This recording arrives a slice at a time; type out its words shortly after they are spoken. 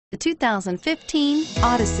The 2015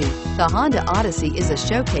 Odyssey. The Honda Odyssey is a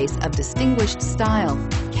showcase of distinguished style,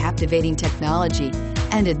 captivating technology,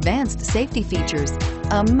 and advanced safety features.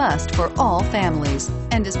 A must for all families,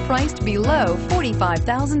 and is priced below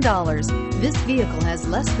 $45,000. This vehicle has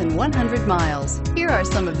less than 100 miles. Here are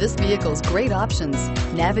some of this vehicle's great options: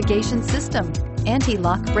 navigation system,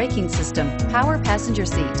 anti-lock braking system, power passenger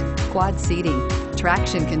seat, quad seating,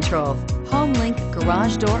 traction control, home link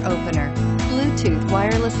garage door opener, Bluetooth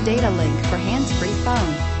wireless data link for hands-free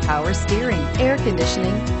phone, power steering, air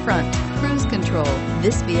conditioning, front, cruise control.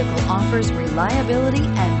 This vehicle offers reliability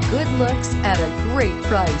and good looks at a great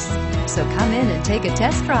price. So come in and take a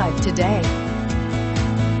test drive today.